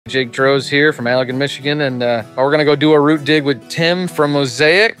Jake Drozd here from Allegan, Michigan, and we're gonna go do a root dig with Tim from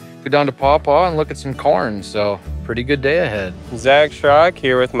Mosaic, go down to Paw Paw and look at some corn, so pretty good day ahead. Zach Schrock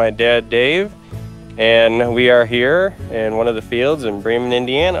here with my dad, Dave, and we are here in one of the fields in Bremen,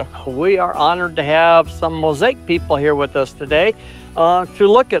 Indiana. We are honored to have some Mosaic people here with us today to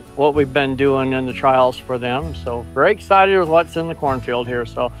look at what we've been doing in the trials for them. So very excited with what's in the cornfield here,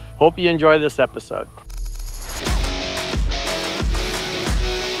 so hope you enjoy this episode.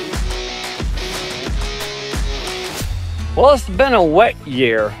 Well, it's been a wet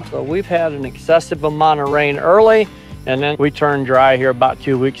year, so we've had an excessive amount of rain early, and then we turned dry here about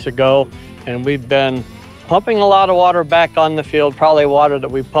 2 weeks ago, and we've been pumping a lot of water back on the field, probably water that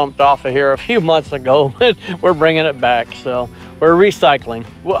we pumped off of here a few months ago, but we're bringing it back, so we're recycling.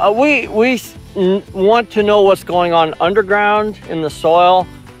 We want to know what's going on underground in the soil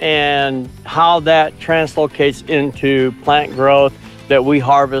and how that translocates into plant growth that we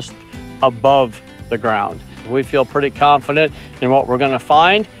harvest above the ground. We feel pretty confident in what we're going to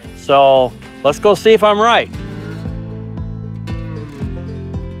find, so let's go see if I'm right.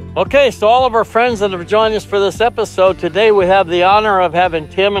 Okay, so all of our friends that have joined us for this episode, today we have the honor of having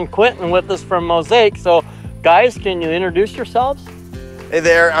Tim and Quintin with us from Mosaic. So guys, can you introduce yourselves? Hey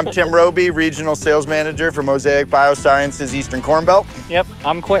there, I'm Tim Roby, Regional Sales Manager for Mosaic Biosciences Eastern Corn Belt. Yep,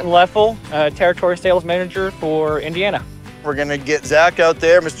 I'm Quintin Leffel, Territory Sales Manager for Indiana. We're gonna get Zach out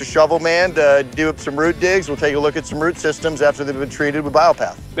there, Mr. Shovelman, to do up some root digs. We'll take a look at some root systems after they've been treated with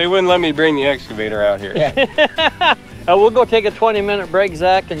BioPath. They wouldn't let me bring the excavator out here. Yeah. We'll go take a 20-minute break,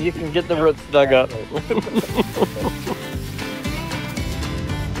 Zach, and you can get the roots dug up.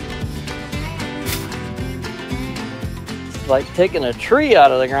 It's like taking a tree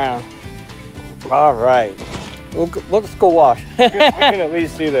out of the ground. All right, let's go wash. We can at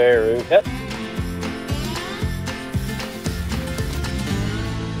least see the air root. Yep.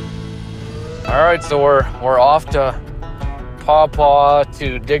 All right, so we're off to Paw Paw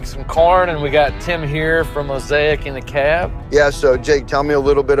to dig some corn, and we got Tim here from Mosaic in the cab. Yeah, so Jake, tell me a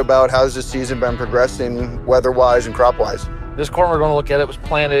little bit about how's this season been progressing weather-wise and crop-wise? This corn we're going to look at, it was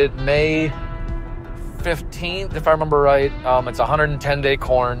planted May 15th, if I remember right. It's 110-day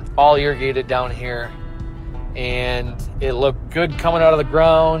corn, all irrigated down here, and it looked good coming out of the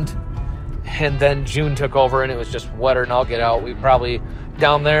ground, and then June took over, and it was just wetter than all get out. We probably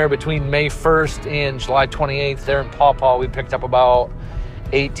down there between May 1st and July 28th there in Paw Paw, we picked up about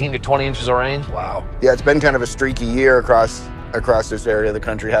 18 to 20 inches of rain. Wow. Yeah, it's been kind of a streaky year across this area of the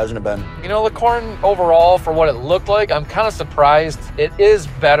country, hasn't it been? You know, the corn overall, for what it looked like, I'm kind of surprised. It is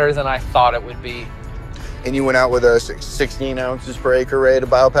better than I thought it would be. And you went out with a 16 ounces per acre rate of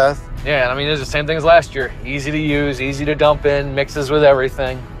BioPath? Yeah, and I mean, it's the same thing as last year. Easy to use, easy to dump in, mixes with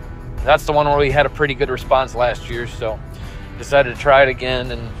everything. That's the one where we had a pretty good response last year, so decided to try it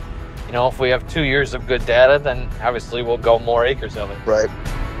again, and you know, if we have 2 years of good data, then obviously we'll go more acres of it. Right.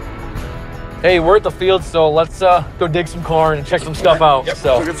 Hey, we're at the field, so let's go dig some corn and check some stuff out. Yep.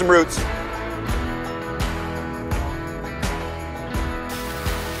 So Look at some roots.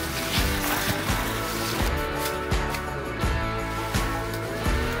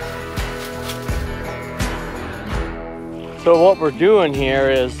 So what we're doing here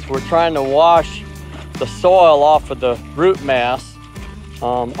is we're trying to wash the soil off of the root mass. A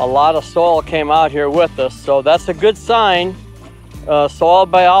lot of soil came out here with us, so that's a good sign. Soil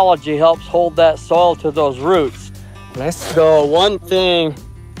biology helps hold that soil to those roots. So one thing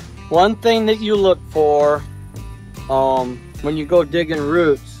that you look for when you go digging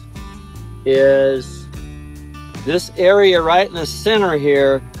roots is this area right in the center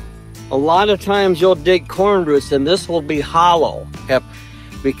here. A lot of times you'll dig corn roots and this will be hollow. Yep.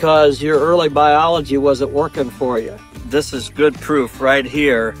 Because your early biology wasn't working for you. This is good proof right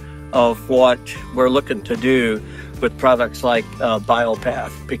here of what we're looking to do with products like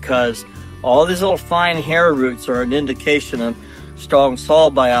BioPath, because all these little fine hair roots are an indication of strong soil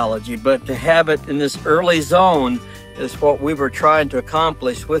biology, but to have it in this early zone is what we were trying to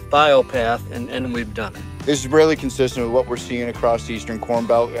accomplish with BioPath, and we've done it. This is really consistent with what we're seeing across the Eastern Corn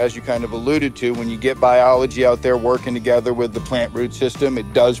Belt. As you kind of alluded to, when you get biology out there working together with the plant root system,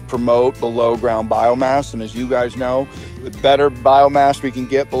 it does promote below ground biomass. And as you guys know, the better biomass we can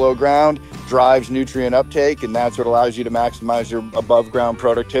get below ground drives nutrient uptake, and that's what allows you to maximize your above ground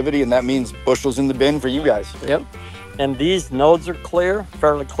productivity. And that means bushels in the bin for you guys. Yep. And these nodes are clear,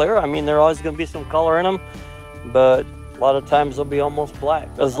 fairly clear. I mean, there's always going to be some color in them, but a lot of times they'll be almost black.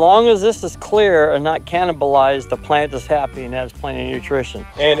 As long as this is clear and not cannibalized, the plant is happy and has plenty of nutrition.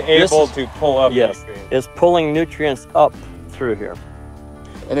 And able to pull up nutrients. It's pulling nutrients up through here.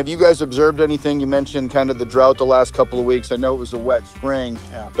 And have you guys observed anything? You mentioned kind of the drought the last couple of weeks. I know it was a wet spring,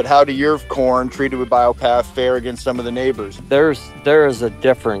 but how do your corn treated with BioPath fare against some of the neighbors? There is a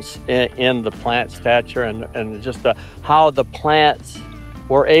difference in the plant stature and just how the plants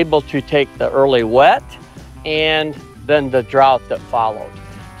were able to take the early wet and then the drought that followed.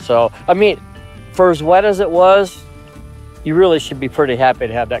 So, I mean, for as wet as it was, you really should be pretty happy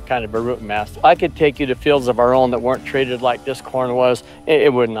to have that kind of a root mass. I could take you to fields of our own that weren't treated like this corn was.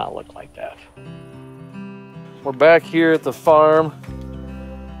 It would not look like that. We're back here at the farm,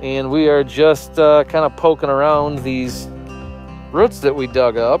 and we are just kind of poking around these roots that we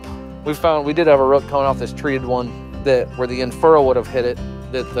dug up. We did have a root coming off this treated one that where the in-furrow would have hit it,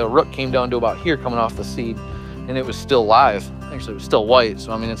 that the root came down to about here coming off the seed, and it was still live. Actually, it was still white,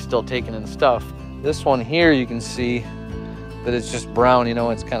 so I mean, it's still taking in stuff. This one here, you can see that it's just brown, you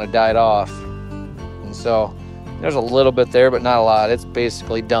know, it's kind of died off. And so there's a little bit there, but not a lot. It's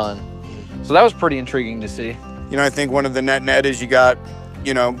basically done. So that was pretty intriguing to see. You know, I think one of the net is you got,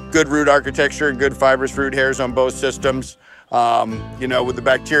 you know, good root architecture and good fibrous root hairs on both systems. You know, with the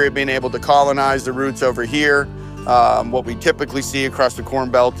bacteria being able to colonize the roots over here, what we typically see across the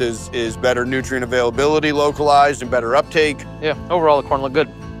corn belt is better nutrient availability localized and better uptake. Yeah, overall the corn looked good.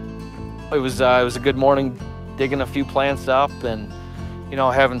 It was a good morning, digging a few plants up and, you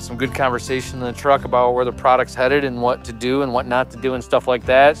know, having some good conversation in the truck about where the product's headed and what to do and what not to do and stuff like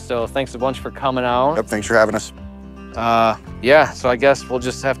that. So thanks a bunch for coming out. Yep, thanks for having us. Yeah, so I guess we'll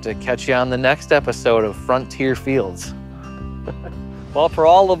just have to catch you on the next episode of Frontier Fields. Well, for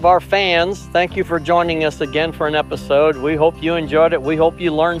all of our fans, thank you for joining us again for an episode. We hope you enjoyed it. We hope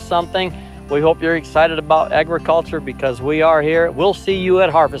you learned something. We hope you're excited about agriculture because we are here. We'll see you at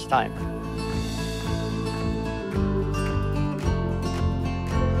harvest time.